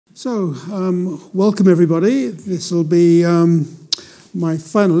So, welcome everybody. This will be my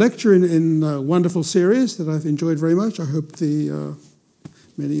final lecture in a wonderful series that I've enjoyed very much. I hope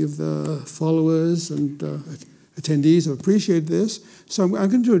many of the followers and attendees have appreciated this. So I'm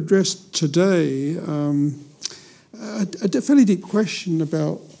going to address today a fairly deep question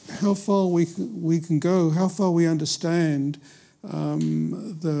about how far we can go, how far we understand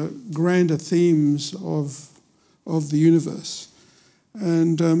the grander themes of the universe.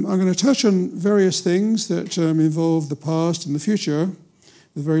 And I'm going to touch on various things that involve the past and the future,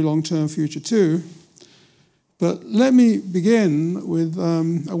 the very long-term future too. But let me begin with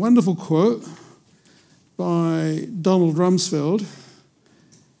a wonderful quote by Donald Rumsfeld.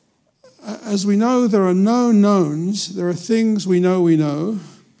 As we know, there are known knowns. There are things we know we know.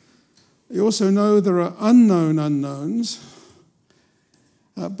 We also know there are unknown unknowns.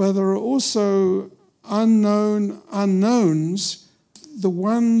 But there are also unknown unknowns, the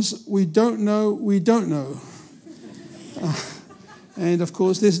ones we don't know, we don't know. And of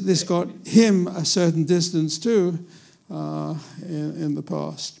course, this got him a certain distance too in the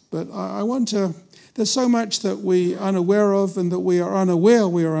past. But I want to, there's so much that we are unaware of and that we are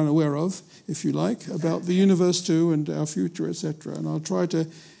unaware of, if you like, about the universe too and our future, etc. And I'll try to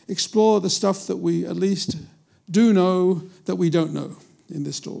explore the stuff that we at least do know that we don't know in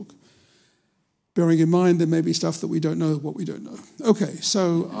this talk. Bearing in mind there may be stuff that we don't know what we don't know. Okay,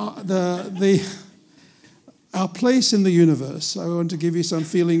 so our place in the universe. I want to give you some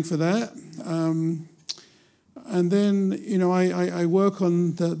feeling for that. And then, you know, I work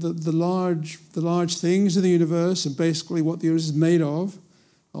on the large things in the universe and basically what the universe is made of.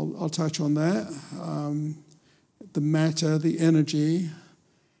 I'll touch on that. The matter, the energy.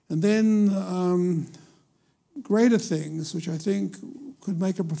 And then greater things, which I think could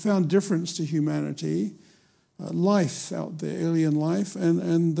make a profound difference to humanity, life out there, alien life,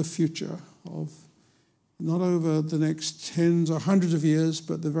 and the future of not over the next tens or hundreds of years,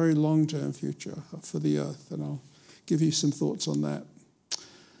 but the very long-term future for the Earth. And I'll give you some thoughts on that.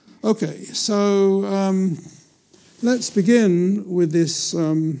 Okay, so let's begin with this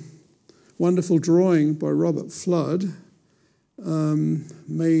wonderful drawing by Robert Flood,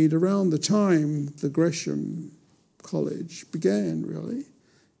 made around the time the Gresham College began, really.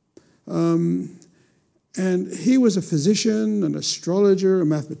 And he was a physician, an astrologer, a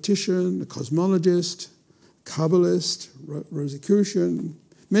mathematician, a cosmologist, Kabbalist, Rosicrucian,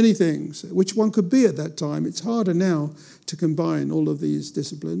 many things, which one could be at that time. It's harder now to combine all of these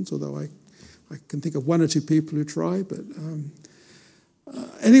disciplines, although I can think of one or two people who try. But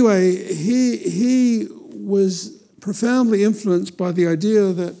anyway, he was profoundly influenced by the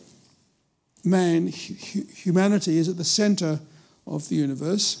idea that humanity is at the center of the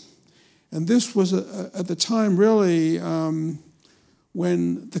universe. And this was at the time really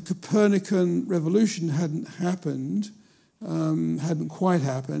when the Copernican revolution hadn't quite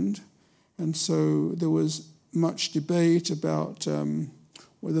happened. And so there was much debate about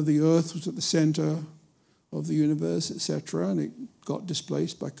whether the Earth was at the center of the universe, etc. And it got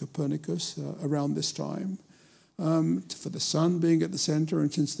displaced by Copernicus around this time. For the sun being at the center,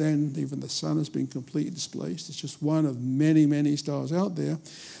 and since then, even the sun has been completely displaced. It's just one of many, many stars out there.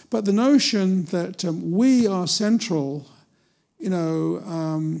 But the notion that we are central, you know,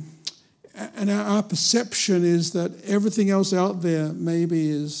 and our perception is that everything else out there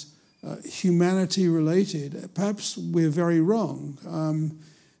maybe is humanity-related. Perhaps we're very wrong.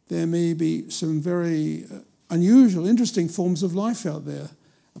 There may be some very unusual, interesting forms of life out there.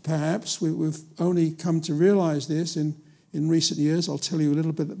 Perhaps we've only come to realize this in recent years. I'll tell you a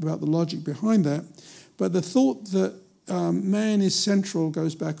little bit about the logic behind that. But the thought that man is central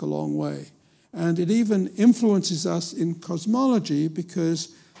goes back a long way. And it even influences us in cosmology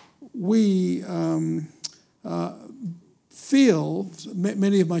because we feel,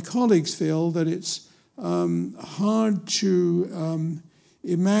 many of my colleagues feel, that it's hard to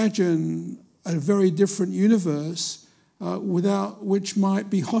imagine a very different universe without which might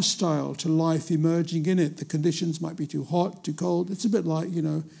be hostile to life emerging in it. The conditions might be too hot, too cold. It's a bit like, you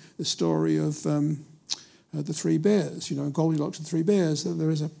know, the story of the three bears, you know, Goldilocks and the three bears, that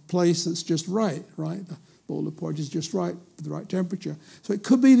there is a place that's just right? The bowl of porridge is just right, for the right temperature. So it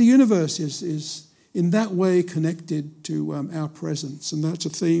could be the universe is in that way connected to our presence, and that's a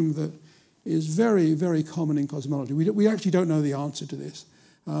theme that is very, very common in cosmology. We actually don't know the answer to this,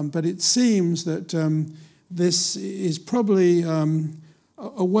 but it seems that this is probably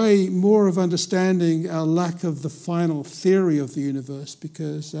a way more of understanding our lack of the final theory of the universe,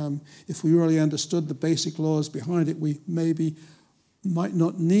 because if we really understood the basic laws behind it, we might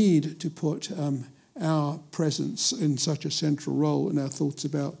not need to put our presence in such a central role in our thoughts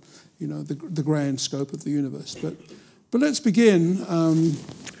about, the grand scope of the universe. But let's begin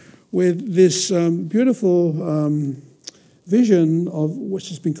with this beautiful vision of which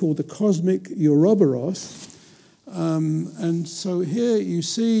has been called the cosmic Ouroboros. And so here you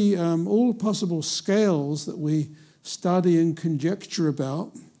see all possible scales that we study and conjecture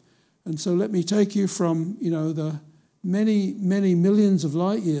about. And so let me take you from, the many, many millions of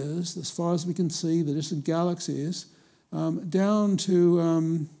light years, as far as we can see, the distant galaxies, down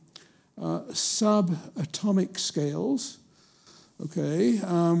to subatomic scales, okay?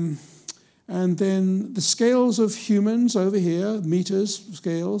 And then the scales of humans over here, meters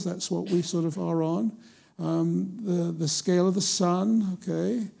scales, that's what we sort of are on. The scale of the sun,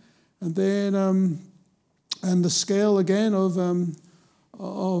 okay? And then, and the scale again of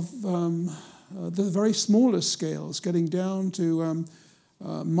the very smallest scales, getting down to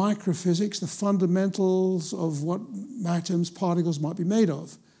microphysics, the fundamentals of what atoms, particles might be made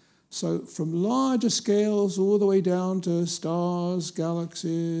of. So from larger scales all the way down to stars,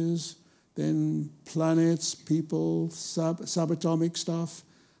 galaxies, then planets, people, subatomic stuff.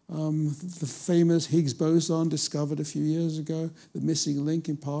 The famous Higgs boson discovered a few years ago, the missing link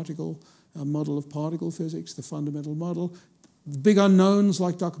in model of particle physics, the fundamental model. The big unknowns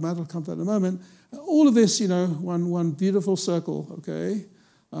like dark matter will come to that in a moment. All of this, one beautiful circle, okay?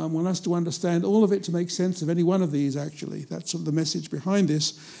 One has to understand all of it to make sense of any one of these, actually. That's sort of the message behind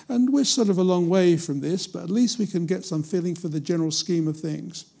this. And we're sort of a long way from this, but at least we can get some feeling for the general scheme of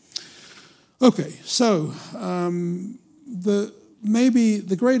things. Okay, so maybe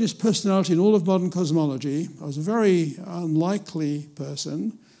the greatest personality in all of modern cosmology was a very unlikely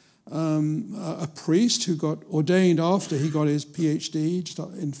person, a priest who got ordained after he got his PhD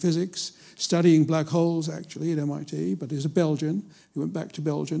in physics, studying black holes, actually, at MIT, but he's a Belgian. He went back to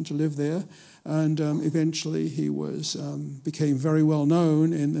Belgium to live there, and eventually he became very well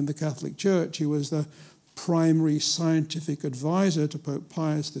known in the Catholic Church. He was the primary scientific advisor to Pope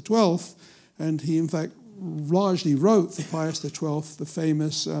Pius XII, and he, in fact, largely wrote for Pius XII the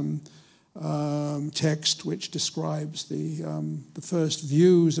famous text which describes the first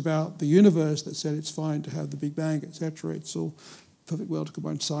views about the universe that said it's fine to have the Big Bang, etc. It's all perfect well to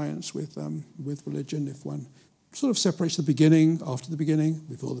combine science with religion if one sort of separates the beginning, after the beginning,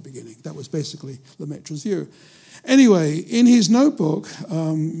 before the beginning. That was basically Lemaitre's view. Anyway, in his notebook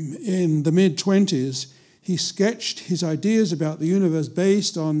in the mid-20s, he sketched his ideas about the universe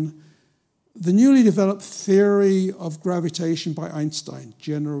based on the newly developed theory of gravitation by Einstein,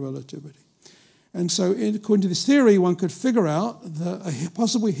 general relativity. And so according to this theory, one could figure out the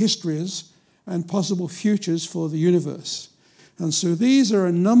possible histories and possible futures for the universe. And so these are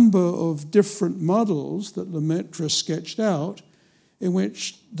a number of different models that Lemaitre sketched out in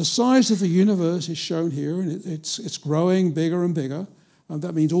which the size of the universe is shown here, and it's growing bigger and bigger. And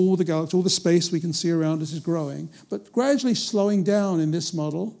that means all the galaxies, all the space we can see around us is growing, but gradually slowing down in this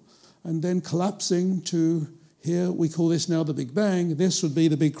model and then collapsing to here, we call this now the Big Bang. This would be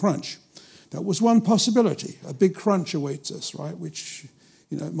the Big Crunch. That was one possibility. A big crunch awaits us, right? Which,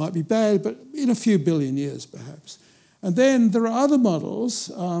 it might be bad, but in a few billion years, perhaps. And then there are other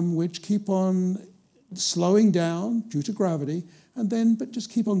models which keep on slowing down due to gravity, but just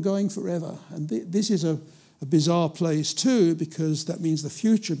keep on going forever. And this is a bizarre place too, because that means the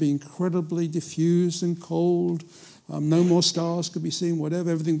future be incredibly diffuse and cold. No more stars could be seen,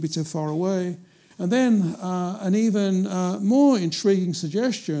 whatever, everything would be so far away. And then an even more intriguing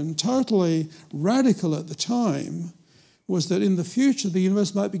suggestion, totally radical at the time, was that in the future the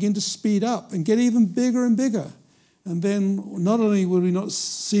universe might begin to speed up and get even bigger and bigger. And then not only would we not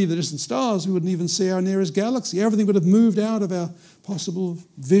see the distant stars, we wouldn't even see our nearest galaxy. Everything would have moved out of our possible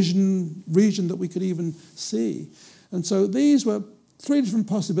vision region that we could even see. And so these were three different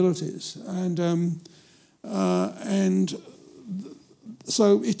possibilities. And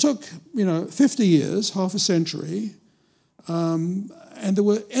so it took, 50 years, half a century, and there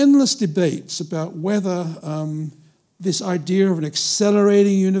were endless debates about whether this idea of an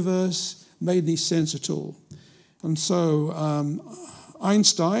accelerating universe made any sense at all. And so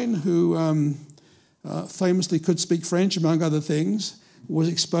Einstein, who famously could speak French, among other things, was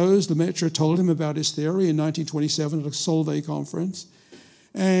exposed. Lemaitre told him about his theory in 1927 at a Solvay conference.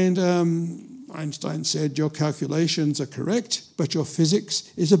 And Einstein said, your calculations are correct, but your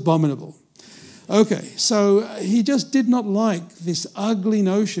physics is abominable. Okay, so he just did not like this ugly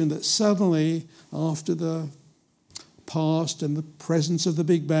notion that suddenly, after the past and the presence of the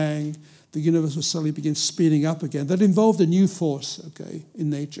Big Bang, the universe would suddenly begin speeding up again. That involved a new force, okay, in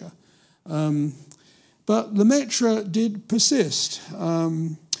nature. But Lemaitre did persist.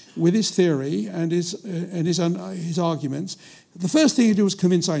 with his theory and his arguments. The first thing he did was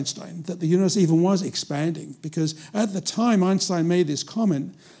convince Einstein that the universe even was expanding, because at the time Einstein made this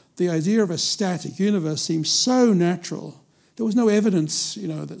comment, the idea of a static universe seemed so natural. There was no evidence,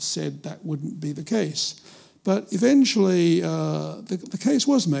 that said that wouldn't be the case. But eventually, the case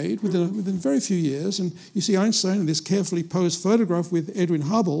was made within very few years, and you see Einstein in this carefully posed photograph with Edwin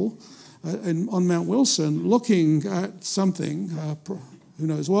Hubble on Mount Wilson, looking at something, who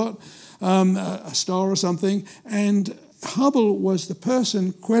knows what, a star or something, and Hubble was the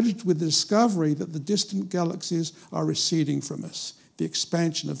person credited with the discovery that the distant galaxies are receding from us, the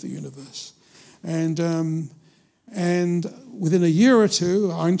expansion of the universe. And within a year or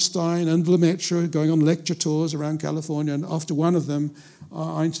two, Einstein and Lemaitre going on lecture tours around California, and after one of them,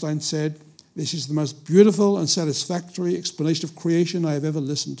 Einstein said, "This is the most beautiful and satisfactory explanation of creation I have ever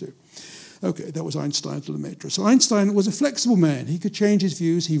listened to." Okay, that was Einstein to Lemaitre. So Einstein was a flexible man. He could change his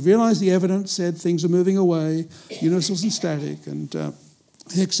views. He realized the evidence said things were moving away, the universe wasn't static, and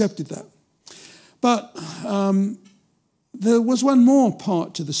he accepted that. But there was one more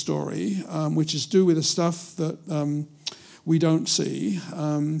part to the story, which is to do with the stuff that we don't see.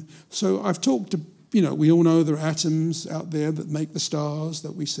 So I've talked to, we all know there are atoms out there that make the stars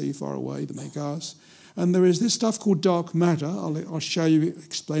that we see far away, that make us. And there is this stuff called dark matter. I'll show you,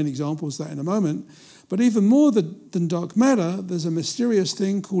 explain examples of that in a moment. But even more than dark matter, there's a mysterious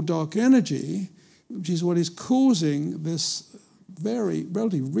thing called dark energy, which is what is causing this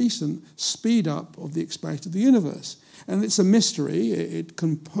relatively recent speed up of the expansion of the universe. And it's a mystery. It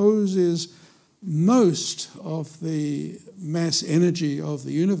composes most of the mass energy of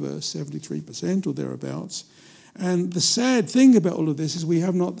the universe, 73% or thereabouts. And the sad thing about all of this is we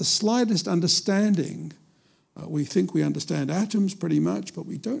have not the slightest understanding. We think we understand atoms pretty much, but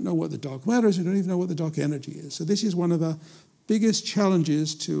we don't know what the dark matter is. We don't even know what the dark energy is. So this is one of the biggest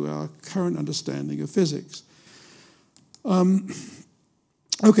challenges to our current understanding of physics. So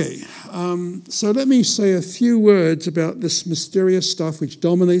let me say a few words about this mysterious stuff which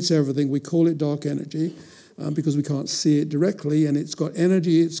dominates everything. We call it dark energy because we can't see it directly, and it's got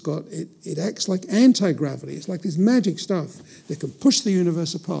energy, it acts like anti-gravity. It's like this magic stuff that can push the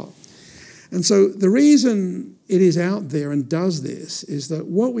universe apart. And so the reason it is out there and does this is that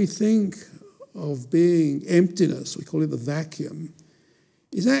what we think of being emptiness, we call it the vacuum,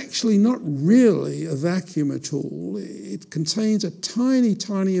 is actually not really a vacuum at all. It contains a tiny,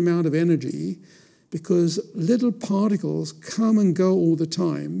 tiny amount of energy because little particles come and go all the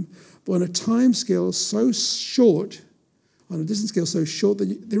time, but on a time scale so short, on a distance scale so short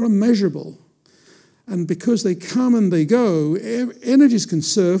that they're unmeasurable. And because they come and they go, energy is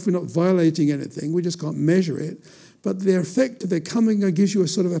conserved. We're not violating anything. We just can't measure it. But the effect of their coming gives you a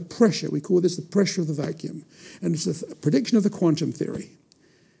sort of a pressure. We call this the pressure of the vacuum. And it's a prediction of the quantum theory.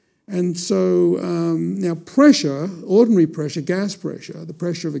 And so now pressure, ordinary pressure, gas pressure, the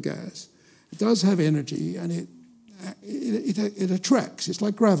pressure of a gas, it does have energy and it attracts. It's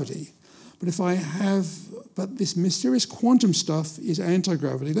like gravity. But this mysterious quantum stuff is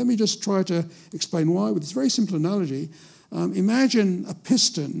anti-gravity. Let me just try to explain why with this very simple analogy. Imagine a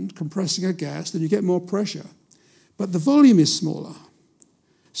piston compressing a gas, then you get more pressure. But the volume is smaller.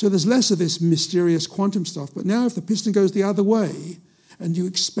 So there's less of this mysterious quantum stuff. But now if the piston goes the other way, and you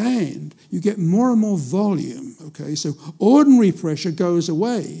expand, you get more and more volume, okay? So ordinary pressure goes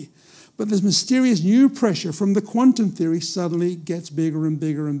away, but this mysterious new pressure from the quantum theory suddenly gets bigger and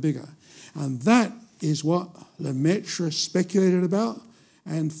bigger and bigger. And that is what Lemaitre speculated about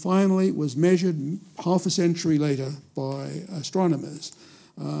and finally was measured half a century later by astronomers.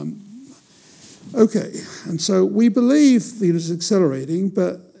 And so we believe the universe is accelerating,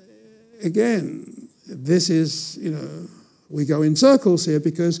 but again, this is, we go in circles here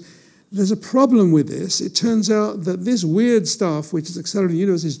because there's a problem with this. It turns out that this weird stuff, which is accelerating the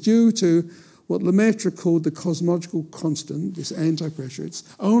universe, is due to what Lemaitre called the cosmological constant, this anti-pressure. It's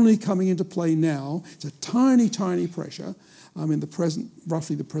only coming into play now. It's a tiny, tiny pressure in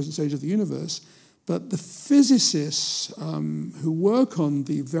roughly the present stage of the universe. But the physicists who work on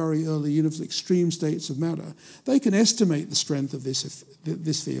the very early universe extreme states of matter, they can estimate the strength of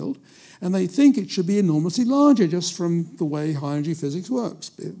this field, and they think it should be enormously larger just from the way high-energy physics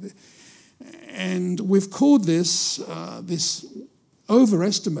works. And we've called this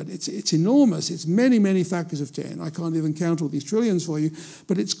overestimate. It's enormous. It's many, many factors of 10. I can't even count all these trillions for you,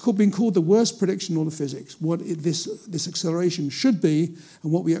 but it's been called the worst prediction in all of physics, what this acceleration should be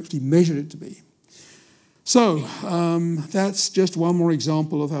and what we actually measured it to be. So that's just one more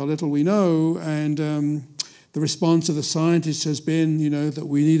example of how little we know, and the response of the scientists has been, that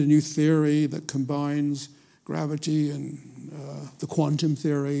we need a new theory that combines gravity and the quantum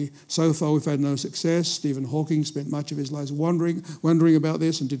theory. So far, we've had no success. Stephen Hawking spent much of his life wondering about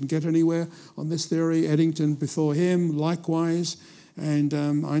this and didn't get anywhere on this theory. Eddington before him, likewise, and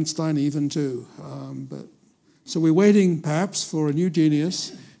Einstein even too. So we're waiting, perhaps, for a new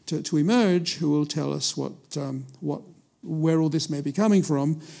genius to emerge who will tell us where all this may be coming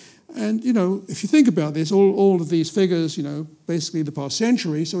from. And, if you think about this, all of these figures, basically the past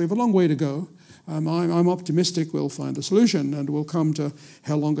century, so we have a long way to go. I'm optimistic we'll find a solution, and we'll come to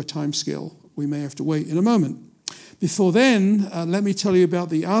how long a time scale we may have to wait in a moment. Before then, let me tell you about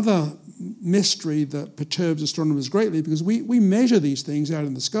the other mystery that perturbs astronomers greatly, because we measure these things out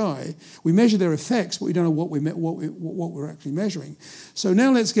in the sky. We measure their effects, but we don't know what we're actually measuring. So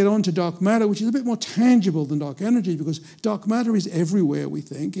now let's get on to dark matter, which is a bit more tangible than dark energy, because dark matter is everywhere, we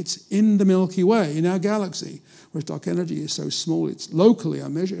think. It's in the Milky Way, in our galaxy, whereas dark energy is so small, it's locally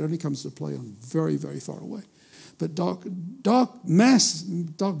unmeasured. It only comes to play on very, very far away. But dark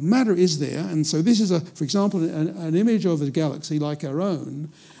matter is there, and so this is, for example, an image of a galaxy like our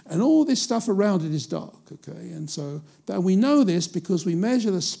own, and all this stuff around it is dark, okay? And so we know this because we measure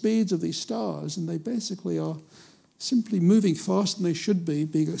the speeds of these stars, and they basically are simply moving faster than they should be,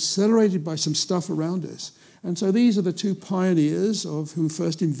 being accelerated by some stuff around us. And so these are the two pioneers who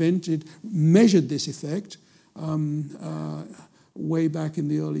first measured this effect, way back in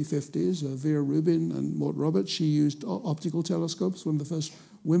the early 50s, Vera Rubin and Mort Roberts. She used optical telescopes, one of the first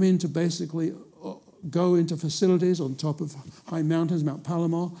women to basically go into facilities on top of high mountains, Mount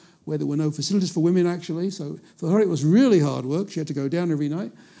Palomar, where there were no facilities for women, actually. So for her, it was really hard work. She had to go down every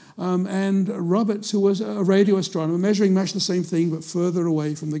night. And Roberts, who was a radio astronomer, measuring much the same thing, but further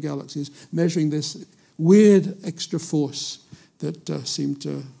away from the galaxies, measuring this weird extra force that seemed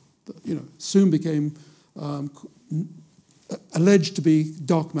to, soon became alleged to be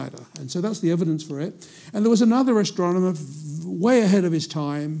dark matter. And so that's the evidence for it. And there was another astronomer way ahead of his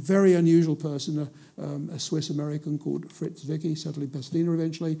time, very unusual person, a Swiss-American called Fritz Zwicky, settled in Pasadena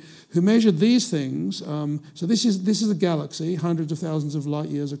eventually, who measured these things. So this is a galaxy, hundreds of thousands of light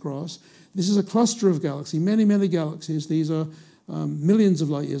years across. This is a cluster of galaxies, many, many galaxies. These are millions of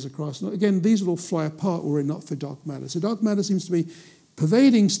light years across. And again, these will all fly apart were it not for dark matter. So dark matter seems to be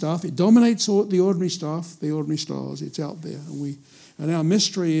pervading stuff. It dominates the ordinary stuff, the ordinary stars. It's out there. And our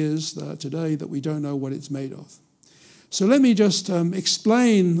mystery is today that we don't know what it's made of. So let me just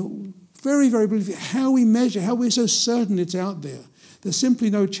explain very, very briefly how we measure, how we're so certain it's out there. There's simply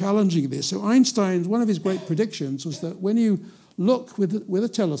no challenging this. So Einstein, one of his great predictions was that when you look with a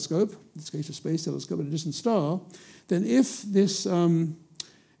telescope, in this case a space telescope at a distant star, then if there's an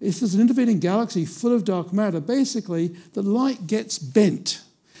intervening galaxy full of dark matter, basically the light gets bent.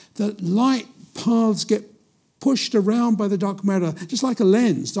 The light paths get pushed around by the dark matter, just like a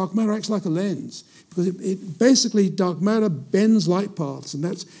lens. Dark matter acts like a lens because it basically, dark matter bends light paths, and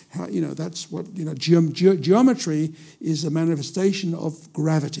that's how, that's what, geometry is a manifestation of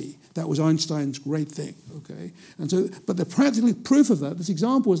gravity. That was Einstein's great thing, okay? And so, but the practical proof of that, this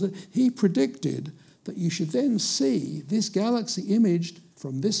example, was that he predicted that you should then see this galaxy imaged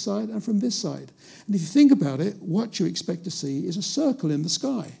from this side and from this side. And if you think about it, what you expect to see is a circle in the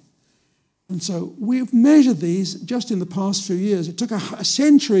sky. And so we've measured these just in the past few years. It took a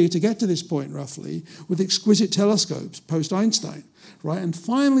century to get to this point, roughly, with exquisite telescopes, post-Einstein, right? And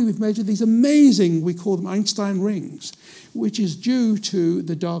finally, we've measured these amazing, we call them Einstein rings, which is due to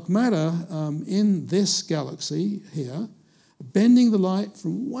the dark matter in this galaxy here, bending the light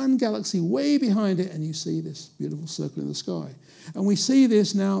from one galaxy way behind it, and you see this beautiful circle in the sky. And we see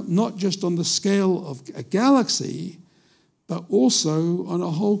this now not just on the scale of a galaxy, but also on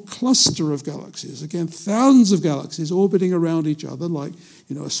a whole cluster of galaxies. Again, thousands of galaxies orbiting around each other, like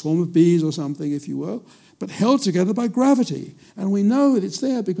a swarm of bees or something, if you will, but held together by gravity. And we know that it's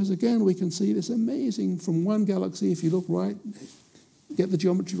there because, again, we can see this amazing, from one galaxy, if you look right, get the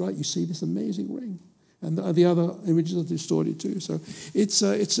geometry right, you see this amazing ring. And the other images are distorted too. So it's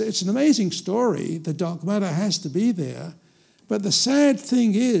an amazing story. The dark matter has to be there. But the sad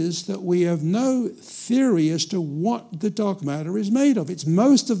thing is that we have no theory as to what the dark matter is made of. It's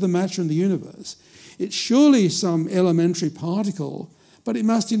most of the matter in the universe. It's surely some elementary particle, but it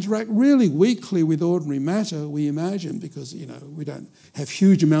must interact really weakly with ordinary matter, we imagine, because we don't have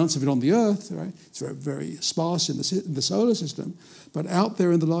huge amounts of it on the Earth, right? It's very, very sparse in the solar system. But out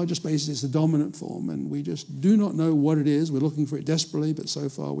there in the larger spaces, it's the dominant form, and we just do not know what it is. We're looking for it desperately, but so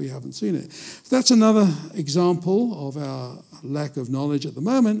far we haven't seen it. So that's another example of our lack of knowledge at the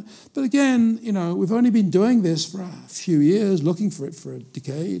moment. But again, we've only been doing this for a few years, looking for it for a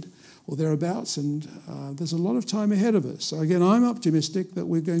decade or thereabouts, and there's a lot of time ahead of us. So again, I'm optimistic that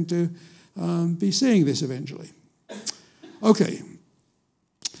we're going to be seeing this eventually. Okay,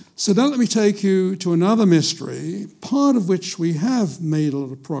 so now let me take you to another mystery, part of which we have made a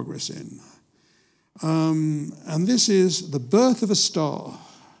lot of progress in. And this is the birth of a star,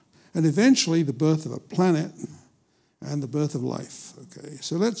 and eventually the birth of a planet and the birth of life. Okay,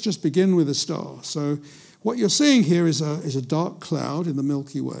 so let's just begin with a star. So what you're seeing here is a dark cloud in the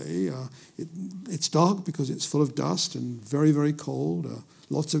Milky Way. It's dark because it's full of dust and very, very cold,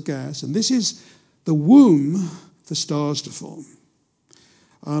 lots of gas. And this is the womb for stars to form.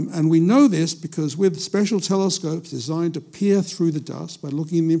 And we know this because with special telescopes designed to peer through the dust by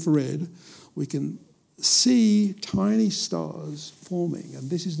looking in the infrared, we can see tiny stars forming. And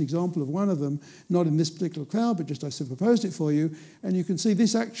this is an example of one of them, not in this particular cloud, but just I superposed it for you. And you can see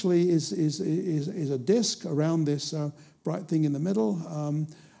this actually is a disk around this bright thing in the middle.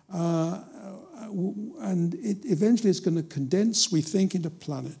 And eventually it's going to condense, we think, into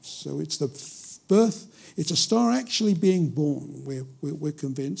planets. So it's the birth, it's a star actually being born, we're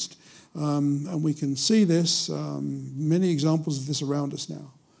convinced. And we can see this, many examples of this around us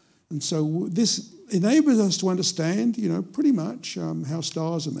now. And so this enables us to understand, pretty much how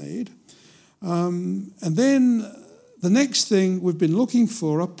stars are made. And then the next thing we've been looking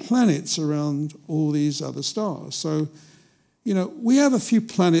for are planets around all these other stars. So, we have a few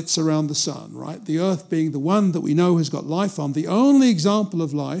planets around the sun, right? The Earth being the one that we know has got life on, the only example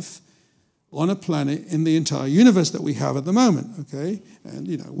of life on a planet in the entire universe that we have at the moment, okay? And,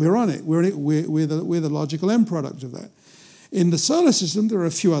 we're on it. We're the logical end product of that. In the solar system, there are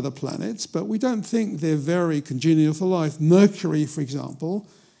a few other planets, but we don't think they're very congenial for life. Mercury, for example,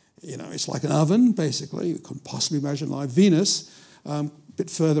 it's like an oven, basically. You couldn't possibly imagine life. Venus, a bit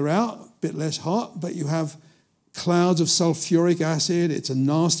further out, a bit less hot, but you have clouds of sulfuric acid. It's a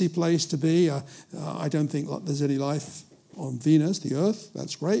nasty place to be. I don't think there's any life on Venus, the Earth.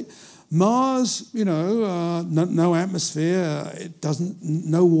 That's great. Mars, no atmosphere.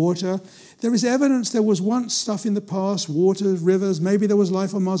 No water. There is evidence there was once stuff in the past, water, rivers, maybe there was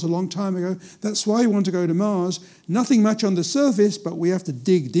life on Mars a long time ago. That's why we want to go to Mars. Nothing much on the surface, but we have to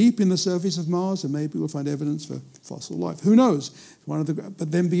dig deep in the surface of Mars and maybe we'll find evidence for fossil life. Who knows?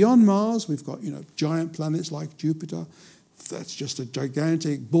 But then beyond Mars, we've got giant planets like Jupiter. That's just a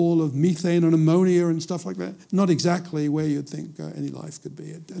gigantic ball of methane and ammonia and stuff like that. Not exactly where you'd think any life could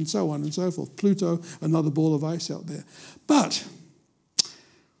be, and so on and so forth. Pluto, another ball of ice out there. But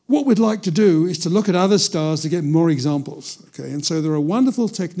what we'd like to do is to look at other stars to get more examples. Okay, and so there are wonderful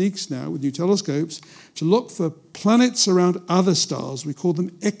techniques now with new telescopes to look for planets around other stars. We call them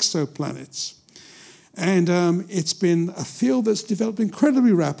exoplanets. And it's been a field that's developed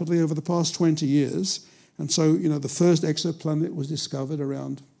incredibly rapidly over the past 20 years. And so, the first exoplanet was discovered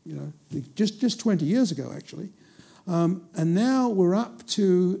around, just 20 years ago, actually. And now we're up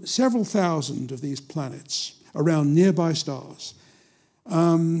to several thousand of these planets around nearby stars.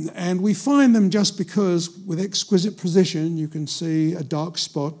 And we find them just because with exquisite precision you can see a dark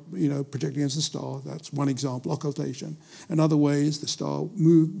spot, projecting against the star. That's one example, occultation. And other ways the star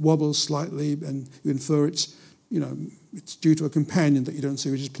wobbles slightly and you infer it's due to a companion that you don't see,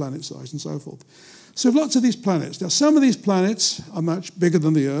 which is planet size and so forth. So we have lots of these planets. Now some of these planets are much bigger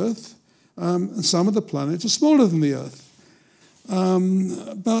than the Earth, and some of the planets are smaller than the Earth.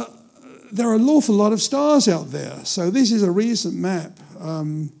 But there are an awful lot of stars out there. So this is a recent map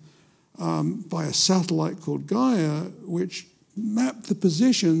by a satellite called Gaia, which mapped the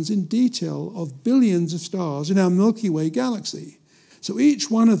positions in detail of billions of stars in our Milky Way galaxy. So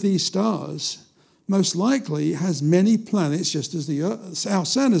each one of these stars most likely has many planets, just as our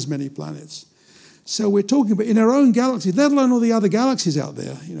sun has many planets. So we're talking about in our own galaxy, let alone all the other galaxies out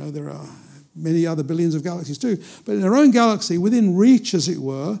there. There are many other billions of galaxies too. But in our own galaxy, within reach, as it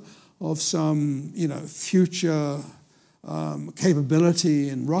were, of some, future capability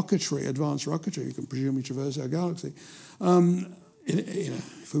in rocketry, advanced rocketry, you can presumably traverse our galaxy.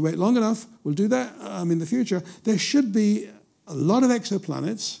 If we wait long enough, we'll do that in the future. There should be a lot of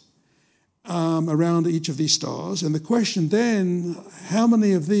exoplanets around each of these stars. And the question then, how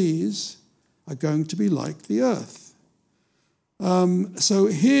many of these are going to be like the Earth? So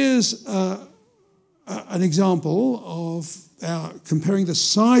here's an example of comparing the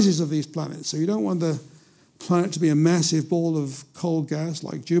sizes of these planets. So you don't want the planet to be a massive ball of cold gas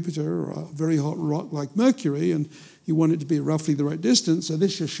like Jupiter or a very hot rock like Mercury, and you want it to be roughly the right distance. So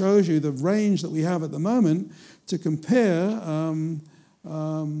this just shows you the range that we have at the moment to compare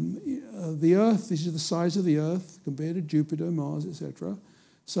the Earth. This is the size of the Earth compared to Jupiter, Mars, etc.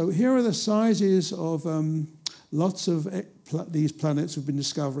 So here are the sizes of lots of these planets we've been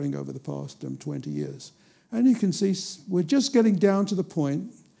discovering over the past 20 years. And you can see we're just getting down to the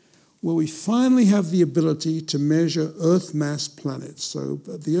point where we finally have the ability to measure Earth mass planets. So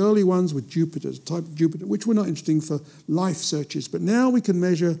the early ones were Jupiter, type Jupiter, which were not interesting for life searches, but now we can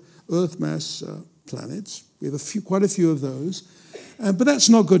measure Earth mass planets. We have quite a few of those, but that's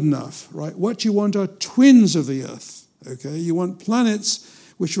not good enough, right? What you want are twins of the Earth, okay? You want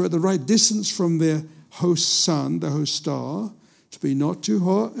planets which are at the right distance from their host sun, the host star, to be not too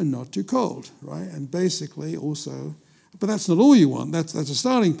hot and not too cold, right? And basically also, but that's not all you want. That's a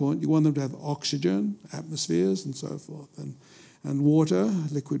starting point. You want them to have oxygen, atmospheres, and so forth, and water,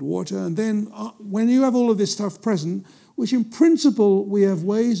 liquid water. And then when you have all of this stuff present, which in principle we have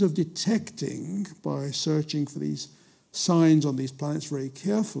ways of detecting by searching for these signs on these planets very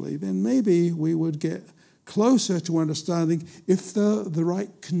carefully, then maybe we would get closer to understanding if there are the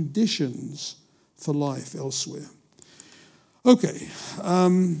right conditions for life elsewhere. Okay,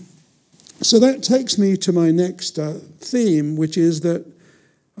 so that takes me to my next theme, which is that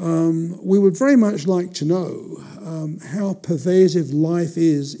we would very much like to know how pervasive life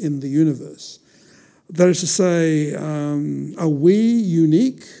is in the universe. That is to say, are we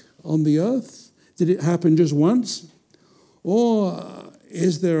unique on the Earth? Did it happen just once? Or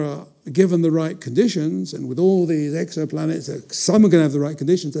is there given the right conditions, and with all these exoplanets, some are going to have the right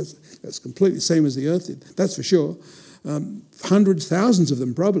conditions, that's completely the same as the Earth did, that's for sure. Hundreds, thousands of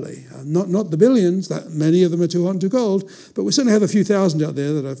them probably, not the billions, that many of them are too hot and too cold, but we certainly have a few thousand out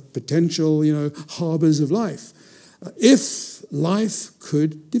there that are potential, harbours of life. If life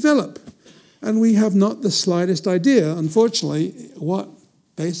could develop, and we have not the slightest idea, unfortunately, what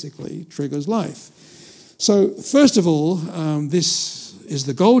basically triggers life. So first of all, this is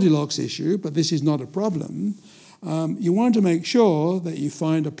the Goldilocks issue, but this is not a problem. You want to make sure that you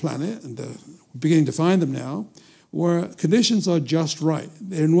find a planet, and we're beginning to find them now, where conditions are just right.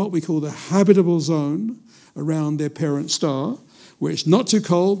 They're in what we call the habitable zone around their parent star, where it's not too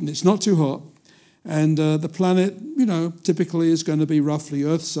cold and it's not too hot. And the planet, typically is going to be roughly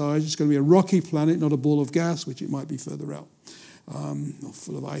Earth-sized. It's going to be a rocky planet, not a ball of gas, which it might be further out, or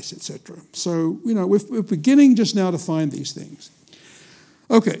full of ice, etc. So, we're beginning just now to find these things.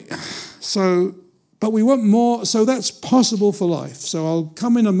 Okay, but we want more, so that's possible for life. So I'll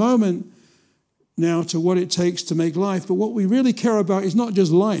come in a moment now to what it takes to make life, but what we really care about is not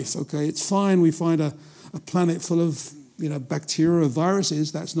just life, okay? It's fine we find a planet full of, bacteria or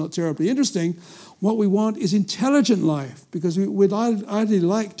viruses, that's not terribly interesting. What we want is intelligent life, because we'd ideally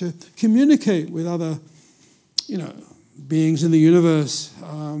like to communicate with other, beings in the universe.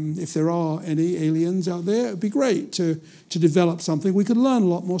 If there are any aliens out there, it'd be great to develop something. We could learn a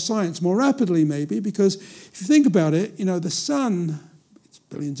lot more science more rapidly, maybe, because if you think about it, the sun, it's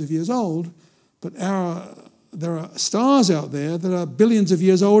billions of years old, but there are stars out there that are billions of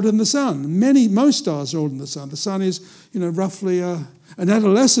years older than the sun. Most stars are older than the sun. The sun is, roughly an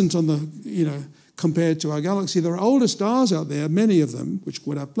adolescent on the, compared to our galaxy. There are older stars out there, many of them, which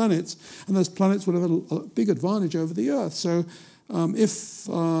would have planets, and those planets would have a big advantage over the Earth. So if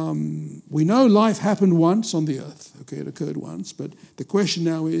we know life happened once on the Earth, okay, it occurred once, but the question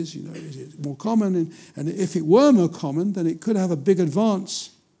now is, is it more common? And if it were more common, then it could have a big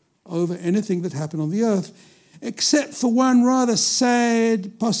advance over anything that happened on the Earth, except for one rather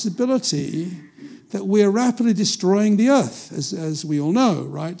sad possibility that we're rapidly destroying the Earth, as we all know,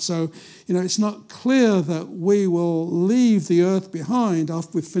 right? So, it's not clear that we will leave the Earth behind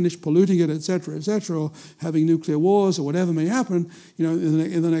after we've finished polluting it, et cetera, or having nuclear wars or whatever may happen,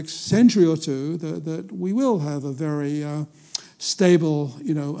 in the next century or two, that we will have a very stable,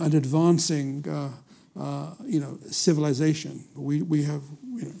 and advancing, civilization.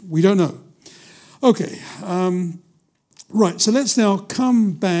 We don't know. Okay. Right, so let's now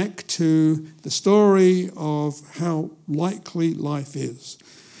come back to the story of how likely life is.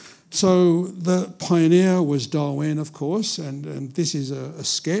 So the pioneer was Darwin, of course, and this is a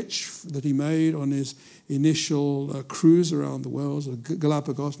sketch that he made on his initial cruise around the world,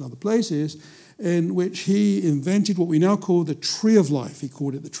 Galapagos and other places, in which he invented what we now call the tree of life. He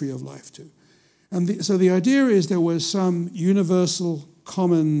called it the tree of life too. And so the idea is there was some universal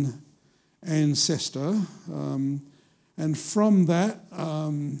common ancestor, and from that,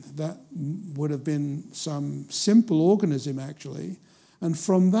 that would have been some simple organism, actually. And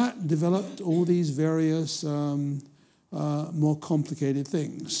from that developed all these various more complicated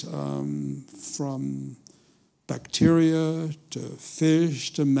things, from bacteria to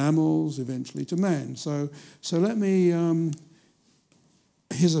fish to mammals, eventually to man. So let me...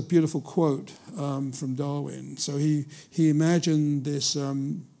 here's a beautiful quote from Darwin. So he imagined this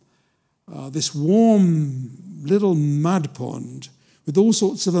this warm little mud pond with all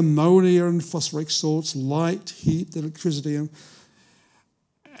sorts of ammonia and phosphoric salts, light, heat, electricity,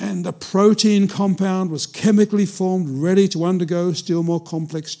 and a protein compound was chemically formed, ready to undergo still more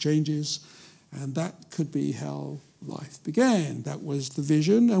complex changes. And that could be how life began. That was the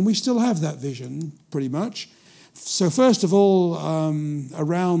vision, and we still have that vision, pretty much. So first of all,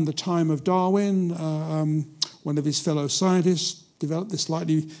 around the time of Darwin, one of his fellow scientists developed this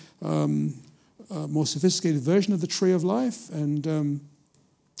slightly more sophisticated version of the tree of life, and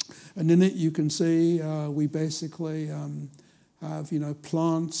in it you can see we basically have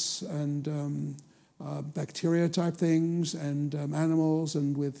plants and bacteria type things and animals,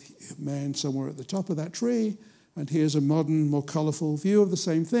 and with man somewhere at the top of that tree. And here's a modern, more colourful view of the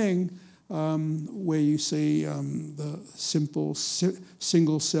same thing, where you see the simple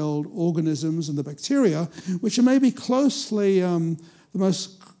single-celled organisms and the bacteria, which are maybe closely the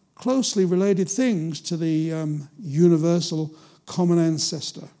most closely related things to the universal common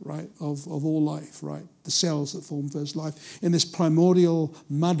ancestor, right, of all life, right, the cells that form first life in this primordial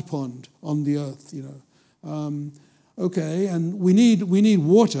mud pond on the earth, Okay, and we need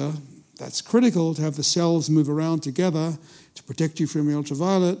water. That's critical to have the cells move around together to protect you from the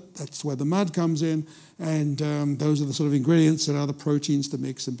ultraviolet. That's where the mud comes in, and those are the sort of ingredients that are the proteins to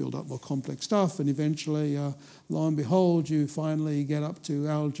mix and build up more complex stuff. And eventually, lo and behold, you finally get up to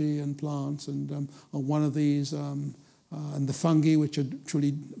algae and plants, and on one of these, and the fungi, which are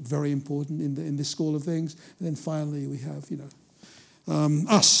truly very important in this school of things. And then finally, we have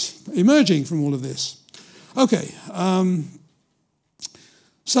us emerging from all of this. Okay.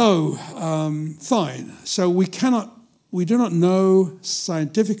 Fine. So we do not know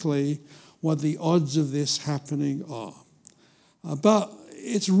scientifically what the odds of this happening are. But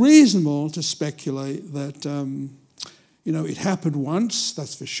it's reasonable to speculate that, it happened once,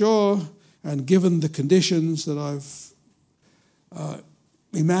 that's for sure, and given the conditions that I've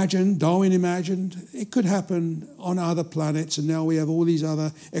Darwin imagined, it could happen on other planets, and now we have all these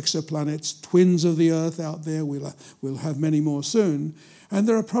other exoplanets, twins of the Earth out there. We'll have many more soon. And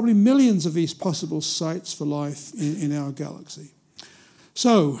there are probably millions of these possible sites for life in our galaxy.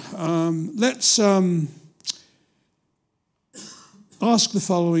 So let's ask the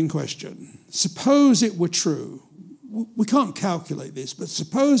following question. Suppose it were true, we can't calculate this, but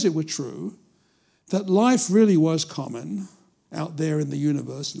suppose it were true that life really was common out there in the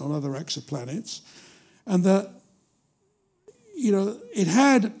universe and on other exoplanets, and that, it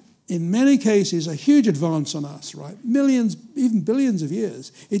had, in many cases, a huge advance on us, right? Millions, even billions of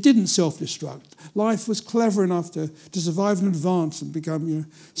years. It didn't self-destruct. Life was clever enough to survive and advance and become,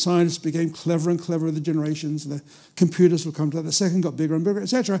 scientists became clever and cleverer with the generations, and the computers would come to that. The second got bigger and bigger,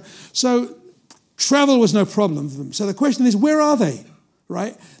 etc. So travel was no problem for them. So the question is, where are they,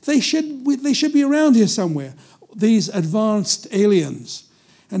 right? They should be around here somewhere, these advanced aliens.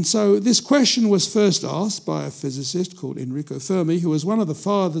 And so this question was first asked by a physicist called Enrico Fermi, who was one of the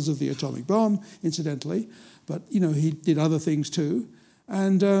fathers of the atomic bomb, incidentally, but he did other things too.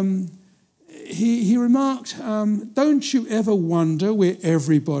 And he remarked, don't you ever wonder where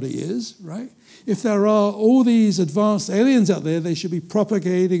everybody is, right? If there are all these advanced aliens out there, they should be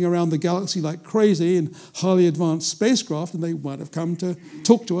propagating around the galaxy like crazy in highly advanced spacecraft, and they might have come to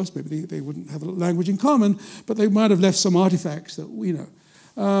talk to us. Maybe they wouldn't have a language in common, but they might have left some artifacts that we know.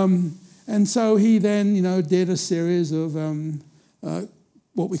 And so he then, did a series of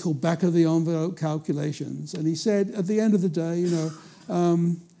what we call back-of-the-envelope calculations. And he said, at the end of the day,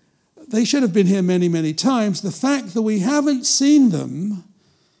 they should have been here many, many times. The fact that we haven't seen them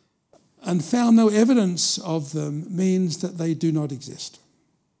and found no evidence of them means that they do not exist.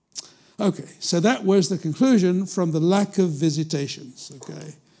 Okay, so that was the conclusion from the lack of visitations,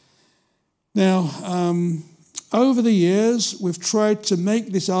 okay? Now, over the years, we've tried to make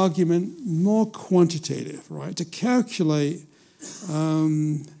this argument more quantitative, right? To calculate, how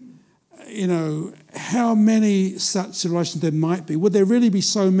many such civilizations there might be. Would there really be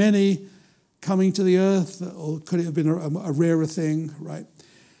so many coming to the Earth, or could it have been a rarer thing, right?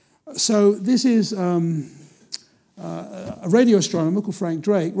 So this is a radio astronomer called Frank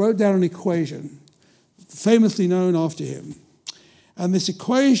Drake wrote down an equation, famously known after him. And this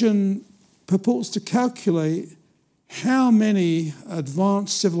equation purports to calculate how many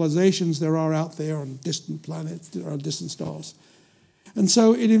advanced civilizations there are out there on distant planets, or on distant stars. And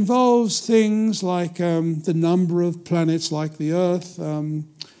so it involves things like the number of planets like the Earth,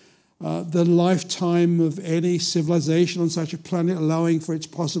 the lifetime of any civilization on such a planet, allowing for its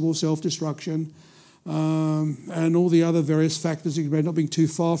possible self-destruction, and all the other various factors, not being too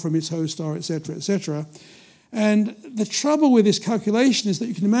far from its host star, etc., etc. And the trouble with this calculation is that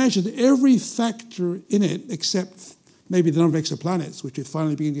you can imagine that every factor in it, except maybe the number of exoplanets, which we're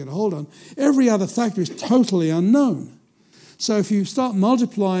finally beginning to get a hold on, every other factor is totally unknown. So if you start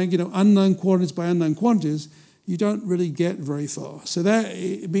multiplying, unknown quantities by unknown quantities, you don't really get very far. So that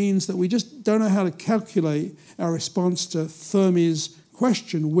means that we just don't know how to calculate our response to Fermi's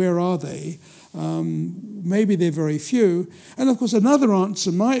question, where are they? Maybe they're very few. And of course, another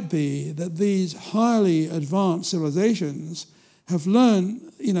answer might be that these highly advanced civilizations have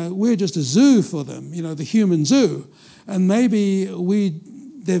learned, we're just a zoo for them, the human zoo. And maybe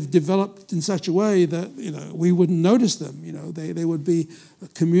they've developed in such a way that, we wouldn't notice them. They would be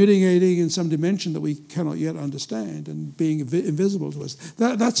communicating in some dimension that we cannot yet understand and being invisible to us.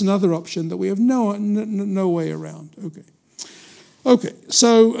 That's another option that we have no way around. Okay,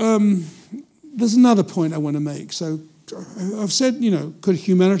 so there's another point I want to make. So I've said, could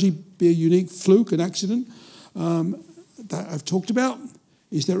humanity be a unique fluke, an accident? That I've talked about.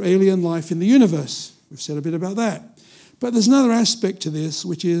 Is there alien life in the universe? We've said a bit about that. But there's another aspect to this,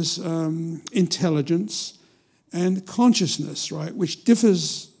 which is intelligence and consciousness, right, which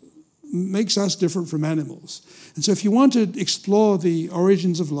makes us different from animals. And so if you want to explore the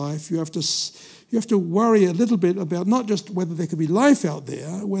origins of life, you have to worry a little bit about not just whether there could be life out there,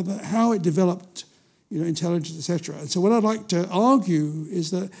 how it developed, intelligence, etc. And so what I'd like to argue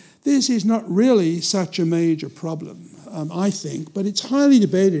is that this is not really such a major problem, I think, but it's highly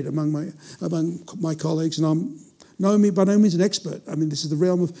debated among my colleagues, and I'm by no means an expert. I mean, this is the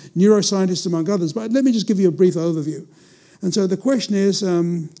realm of neuroscientists, among others, but let me just give you a brief overview. And so the question is,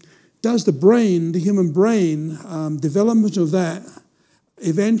 does the human brain, development of that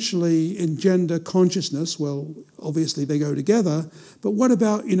eventually engender consciousness? Well, obviously they go together, but what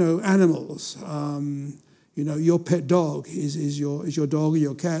about, animals? Your pet dog, is your dog or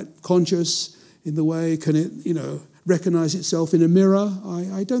your cat conscious in the way, can it, recognize itself in a mirror?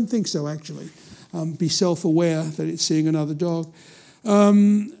 I don't think so, actually. Be self-aware that it's seeing another dog.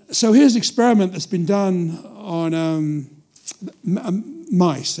 So here's an experiment that's been done on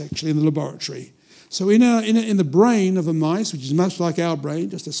mice, actually, in the laboratory. So in the brain of a mice, which is much like our brain,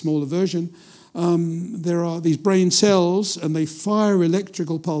 just a smaller version, there are these brain cells, and they fire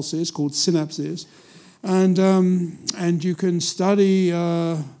electrical pulses called synapses, and you can study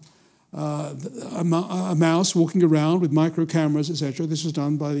a mouse walking around with micro cameras, etc. This was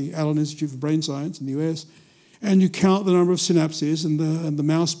done by the Allen Institute for Brain Science in the US. And you count the number of synapses, and the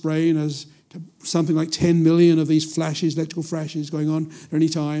mouse brain has something like 10 million of these electrical flashes going on at any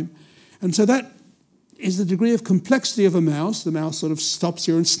time. And so that is the degree of complexity of a mouse. The mouse sort of stops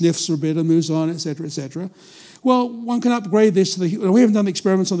here and sniffs for a bit and moves on, etc., etc. Well, one can upgrade this to we haven't done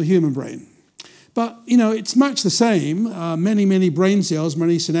experiments on the human brain. But, it's much the same, many brain cells,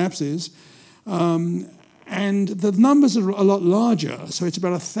 many synapses, and the numbers are a lot larger. So it's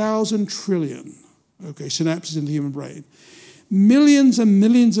about 1,000 trillion, synapses in the human brain. Millions and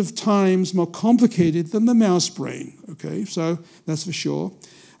millions of times more complicated than the mouse brain, so that's for sure.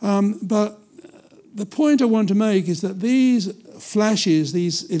 But the point I want to make is that these flashes,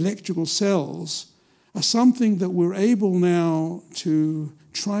 these electrical cells, are something that we're able now to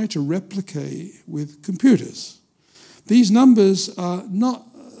try to replicate with computers. These numbers are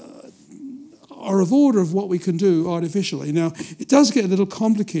of order of what we can do artificially. Now, it does get a little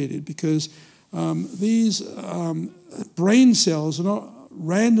complicated because these brain cells are not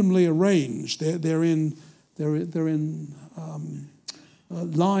randomly arranged. They're in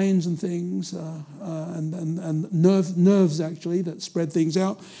lines and things, and nerves actually that spread things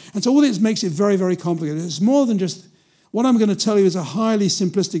out. And so all this makes it very, very complicated. It's more than just, what I'm going to tell you is a highly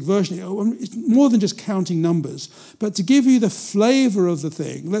simplistic version. It's more than just counting numbers. But to give you the flavor of the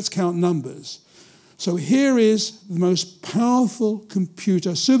thing, let's count numbers. So here is the most powerful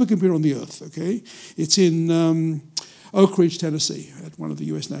supercomputer on the earth, It's in Oak Ridge, Tennessee, at one of the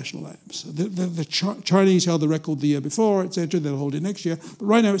US national labs. The Chinese held the record the year before, etc. They'll hold it next year. But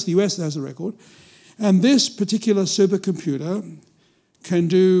right now it's the US that has the record. And this particular supercomputer can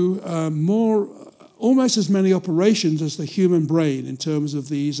do almost as many operations as the human brain in terms of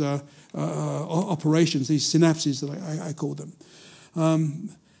these operations, these synapses that I call them.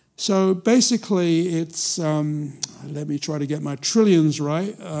 So basically it's, let me try to get my trillions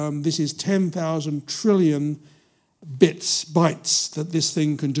right. This is 10,000 trillion bytes that this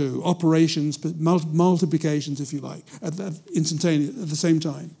thing can do, operations, but multiplications, if you like, instantaneous at the same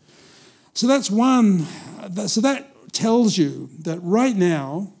time. So that's one. So that tells you that right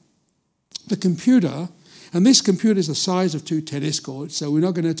now, the computer, and this computer is the size of 2 tennis courts, so we're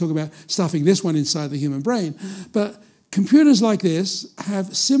not going to talk about stuffing this one inside the human brain, but computers like this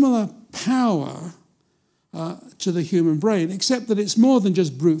have similar power to the human brain, except that it's more than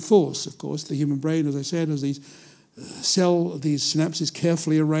just brute force, of course. The human brain, as I said, has these synapses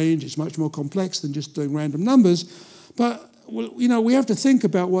carefully arranged. It's much more complex than just doing random numbers. But well, we have to think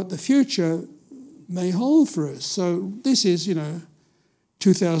about what the future may hold for us. So this is,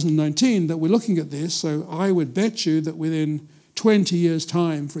 2019 that we're looking at this. So I would bet you that within 20 years'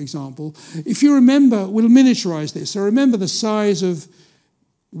 time, for example, if you remember, we'll miniaturize this. So remember the size of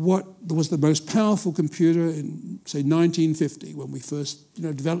what was the most powerful computer in, say, 1950, when we first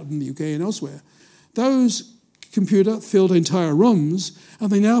developed in the UK and elsewhere. Those computers filled entire rooms, and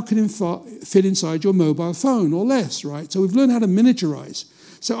they now can fit inside your mobile phone or less, right? So we've learned how to miniaturize.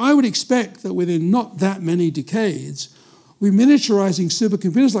 So I would expect that within not that many decades, we're miniaturizing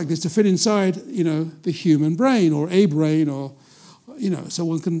supercomputers like this to fit inside, the human brain or a brain, or, so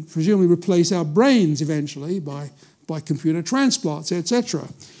one can presumably replace our brains eventually by computer transplants, etc.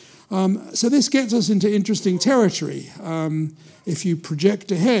 So this gets us into interesting territory. If you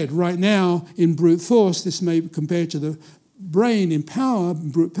project ahead, right now in brute force, this may be compared to the brain in power,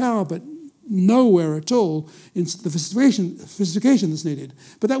 brute power, but nowhere at all in the sophistication that's needed.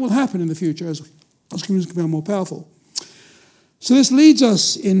 But that will happen in the future as computers become more powerful. So this leads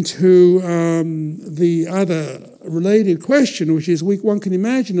us into the other related question, which is one can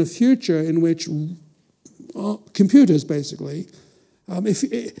imagine a future in which computers basically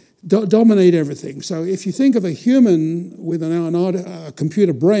dominate everything. So if you think of a human with a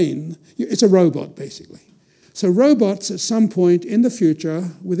computer brain, it's a robot basically. So robots at some point in the future,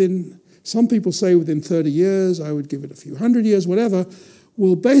 some people say within 30 years, I would give it a few hundred years, whatever,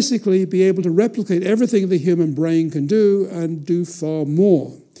 will basically be able to replicate everything the human brain can do and do far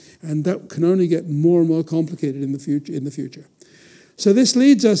more. And that can only get more and more complicated in the future. So this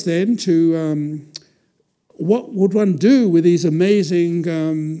leads us then to what would one do with these amazing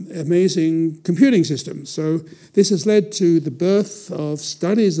computing systems? So this has led to the birth of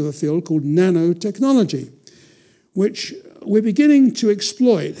studies of a field called nanotechnology, which we're beginning to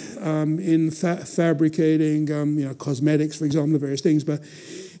exploit in fabricating, cosmetics, for example, various things. But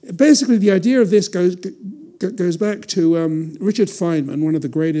basically, the idea of this goes back to Richard Feynman, one of the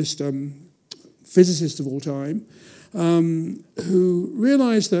greatest physicists of all time, who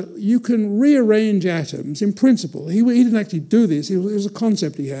realized that you can rearrange atoms in principle. He didn't actually do this. It was a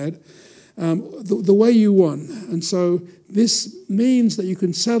concept he had, the way you want. And so this means that you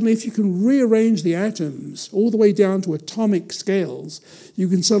can suddenly, if you can rearrange the atoms all the way down to atomic scales, you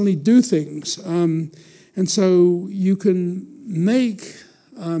can suddenly do things. And so you can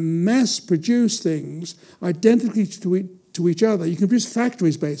mass produce things identically to each other. You can produce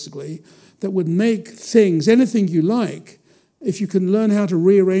factories, basically, that would make things, anything you like, if you can learn how to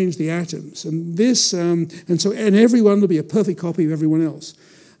rearrange the atoms. And this, and everyone will be a perfect copy of everyone else.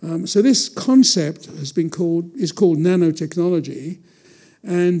 So this concept is called nanotechnology,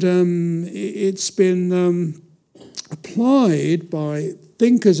 and it's been applied by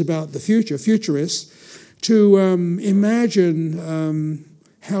thinkers about the future, futurists, to imagine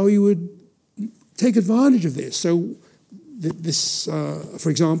how you would take advantage of this. So this, for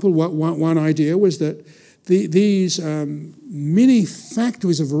example, one idea was that these mini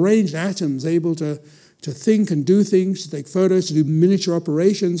factories of arranged atoms able to think and do things, to take photos, to do miniature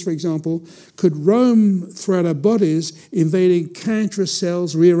operations, for example, could roam throughout our bodies, invading cancerous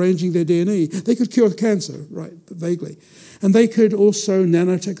cells, rearranging their DNA. They could cure cancer, right, vaguely. And they could also,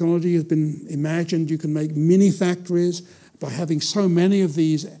 nanotechnology has been imagined, you can make mini factories by having so many of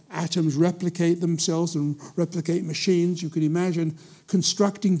these atoms replicate themselves and replicate machines. You can imagine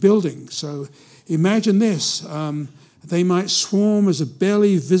constructing buildings. So imagine this. They might swarm as a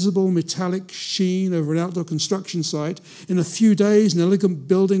barely visible metallic sheen over an outdoor construction site. In a few days, an elegant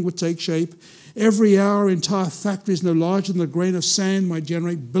building would take shape. Every hour, entire factories no larger than a grain of sand might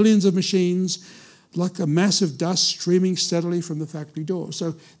generate billions of machines, like a mass of dust streaming steadily from the factory door.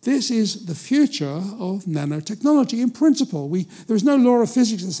 So this is the future of nanotechnology in principle. There is no law of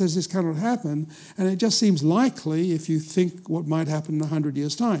physics that says this cannot happen, and it just seems likely if you think what might happen in 100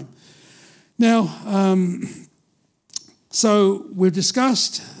 years' time. Now, so we've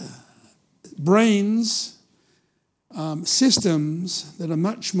discussed brains, systems that are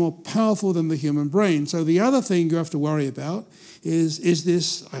much more powerful than the human brain. So the other thing you have to worry about is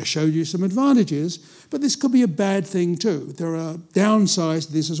this. I showed you some advantages, but this could be a bad thing too. There are downsides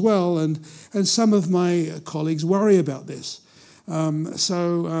to this as well, and some of my colleagues worry about this. Are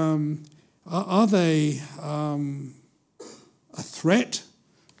they a threat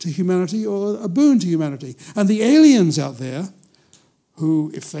to humanity or a boon to humanity? And the aliens out there,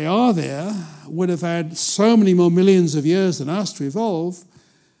 who, if they are there, would have had so many more millions of years than us to evolve,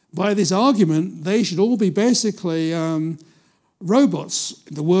 by this argument, they should all be basically robots.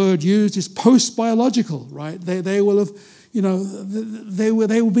 The word used is post-biological, right? They will have, they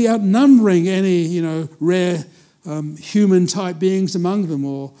will be outnumbering any, rare human-type beings among them,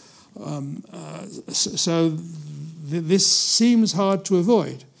 or this seems hard to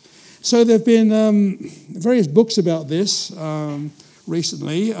avoid. So there have been various books about this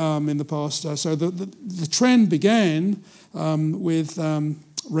recently in the past. So the trend began with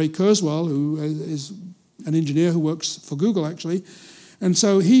Ray Kurzweil, who is an engineer who works for Google, actually. And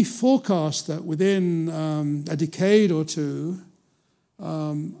so he forecast that within a decade or two,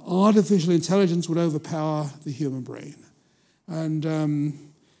 artificial intelligence would overpower the human brain. And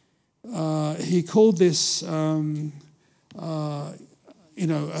he called this, a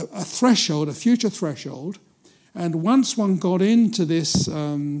threshold, a future threshold. And once one got into this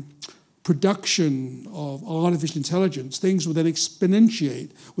production of artificial intelligence, things would then exponentiate,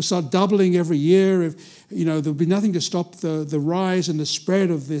 would start doubling every year. There would be nothing to stop the rise and the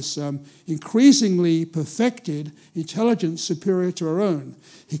spread of this increasingly perfected intelligence superior to our own.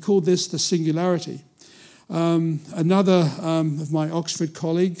 He called this the singularity. Another of my Oxford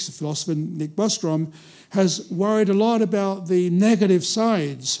colleagues, the philosopher Nick Bostrom, has worried a lot about the negative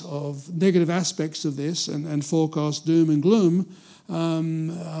sides of negative aspects of this and forecast doom and gloom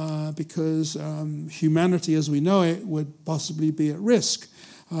because humanity as we know it would possibly be at risk.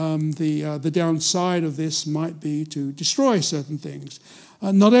 The downside of this might be to destroy certain things.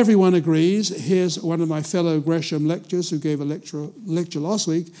 Not everyone agrees. Here's one of my fellow Gresham lecturers who gave a lecture last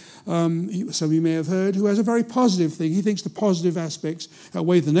week, some of you may have heard, who has a very positive thing. He thinks the positive aspects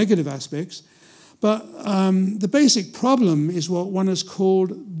outweigh the negative aspects. But the basic problem is what one has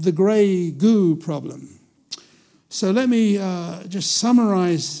called the grey goo problem. So let me just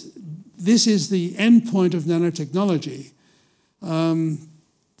summarize. This is the end point of nanotechnology.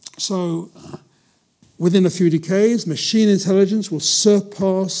 Within a few decades, machine intelligence will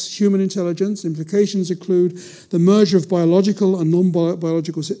surpass human intelligence. Implications include the merger of biological and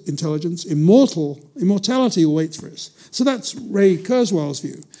non-biological intelligence. Immortality awaits for us. So that's Ray Kurzweil's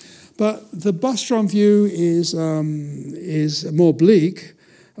view. But the Bostrom view is more bleak.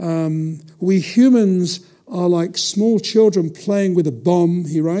 We humans are like small children playing with a bomb,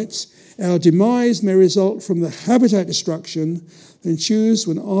 he writes. Our demise may result from the habitat destruction that ensues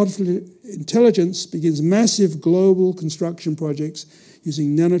when artificial intelligence begins massive global construction projects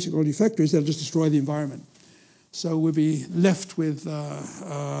using nanotechnology factories that'll just destroy the environment. So we'll be left with,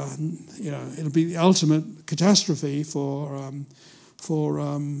 it'll be the ultimate catastrophe for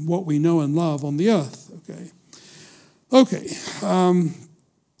what we know and love on the earth. Okay.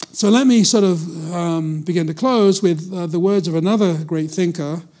 So let me sort of begin to close with the words of another great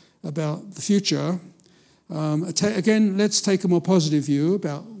thinker about the future. Again, let's take a more positive view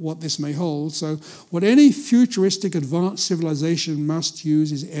about what this may hold. So what any futuristic advanced civilization must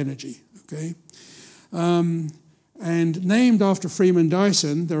use is energy. And named after Freeman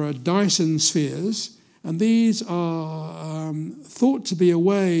Dyson, there are Dyson spheres, and these are thought to be a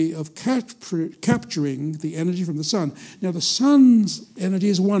way of capturing the energy from the sun. Now, the sun's energy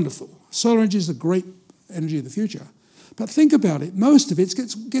is wonderful. Solar energy is the great energy of the future. But think about it. Most of it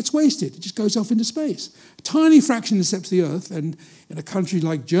gets wasted. It just goes off into space. A tiny fraction intercepts the Earth. And in a country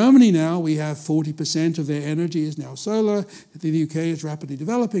like Germany now, we have 40% of their energy is now solar. The UK is rapidly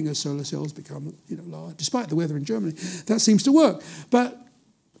developing as solar cells become large. Despite the weather in Germany, that seems to work. But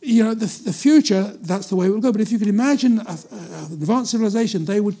the future, that's the way it will go. But if you could imagine an advanced civilization,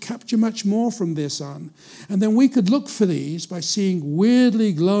 they would capture much more from their sun. And then we could look for these by seeing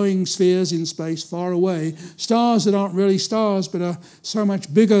weirdly glowing spheres in space far away, stars that aren't really stars but are so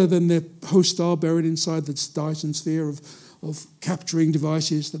much bigger than their host star buried inside the Dyson sphere of capturing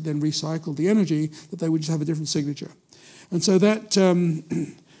devices that then recycle the energy, that they would just have a different signature. And so that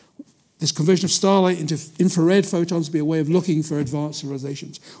this conversion of starlight into infrared photons will be a way of looking for advanced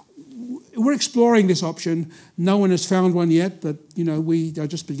civilizations. We're exploring this option. No one has found one yet, but we are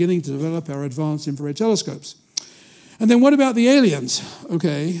just beginning to develop our advanced infrared telescopes. And then what about the aliens?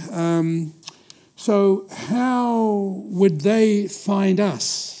 So how would they find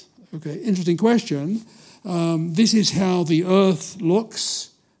us? Interesting question. This is how the Earth looks.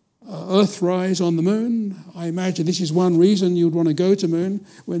 Earthrise on the moon. I imagine this is one reason you'd want to go to moon,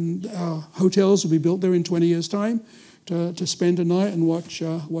 when hotels will be built there in 20 years' time to spend a night and watch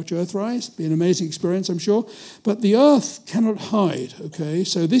Earthrise. Be an amazing experience, I'm sure. But the Earth cannot hide,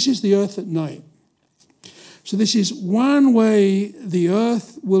 So this is the Earth at night. So this is one way the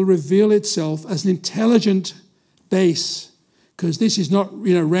Earth will reveal itself as an intelligent base, because this is not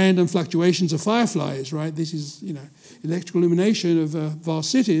random fluctuations of fireflies, right? This is electrical illumination of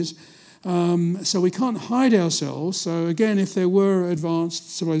vast cities. So we can't hide ourselves. So again, if there were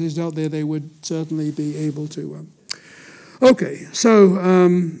advanced civilizations out there, they would certainly be able to. Okay, so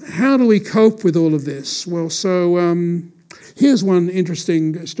how do we cope with all of this? Well, so here's one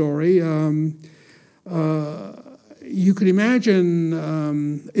interesting story. You could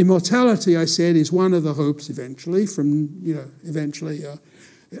imagine immortality, I said, is one of the hopes eventually,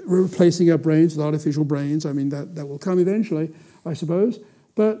 replacing our brains with artificial brains. I mean, that will come eventually, I suppose.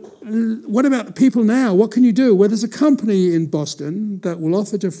 But what about the people now? What can you do? Well, there's a company in Boston that will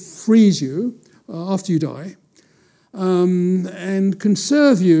offer to freeze you after you die and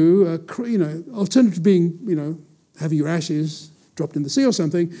conserve you, alternative to being, having your ashes dropped in the sea or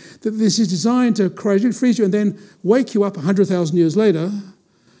something, that this is designed to cryogenically freeze you and then wake you up 100,000 years later,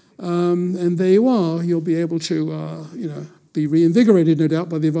 and there you are. You'll be able to, be reinvigorated, no doubt,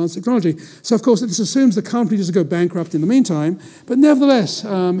 by the advanced technology. So, of course, this assumes the company doesn't go bankrupt in the meantime. But nevertheless,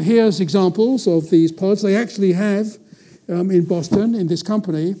 here's examples of these pods. They actually have in Boston, in this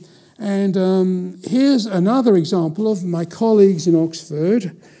company. And here's another example of my colleagues in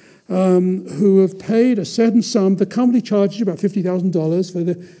Oxford who have paid a certain sum. The company charges about $50,000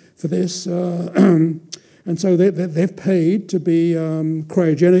 for this. And so they've paid to be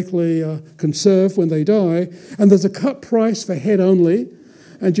cryogenically conserved when they die. And there's a cut price for head only.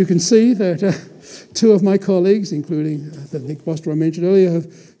 And you can see that two of my colleagues, including the Nick Boston I mentioned earlier, have,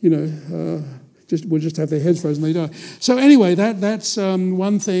 will just have their heads frozen when they die. So anyway, that's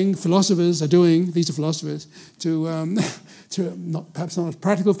one thing philosophers are doing. These are philosophers to perhaps not as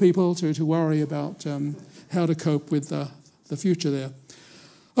practical people to worry about how to cope with the future there.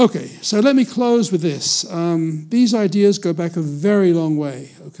 Okay, so let me close with this. These ideas go back a very long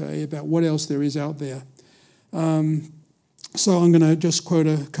way, okay, about what else there is out there. So I'm going to just quote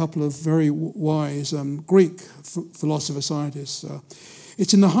a couple of very wise Greek philosopher-scientists.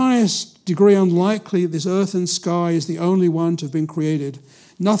 It's in the highest degree unlikely that this earth and sky is the only one to have been created.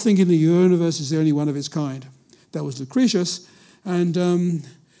 Nothing in the universe is the only one of its kind. That was Lucretius. And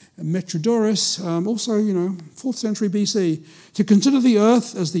Metrodorus, also, 4th century BC. To consider the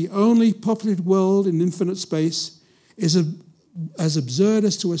earth as the only populated world in infinite space is as absurd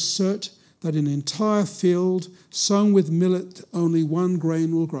as to assert that in an entire field sown with millet only one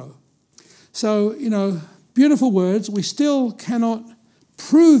grain will grow. So, beautiful words. We still cannot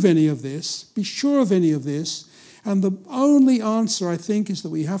prove any of this, be sure of any of this, and the only answer, I think, is that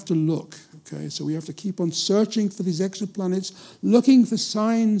we have to look. Okay, so we have to keep on searching for these exoplanets, looking for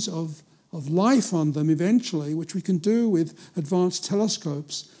signs of life on them eventually, which we can do with advanced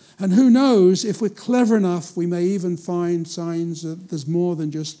telescopes. And who knows, if we're clever enough, we may even find signs that there's more than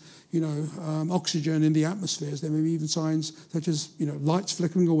just, oxygen in the atmospheres. There may be even signs such as, lights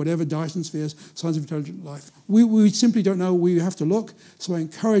flickering or whatever, Dyson spheres, signs of intelligent life. We simply don't know. We have to look. So I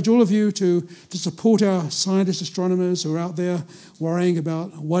encourage all of you to support our scientists, astronomers who are out there worrying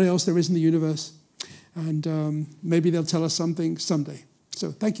about what else there is in the universe. And maybe they'll tell us something someday.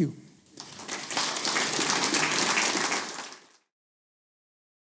 So thank you.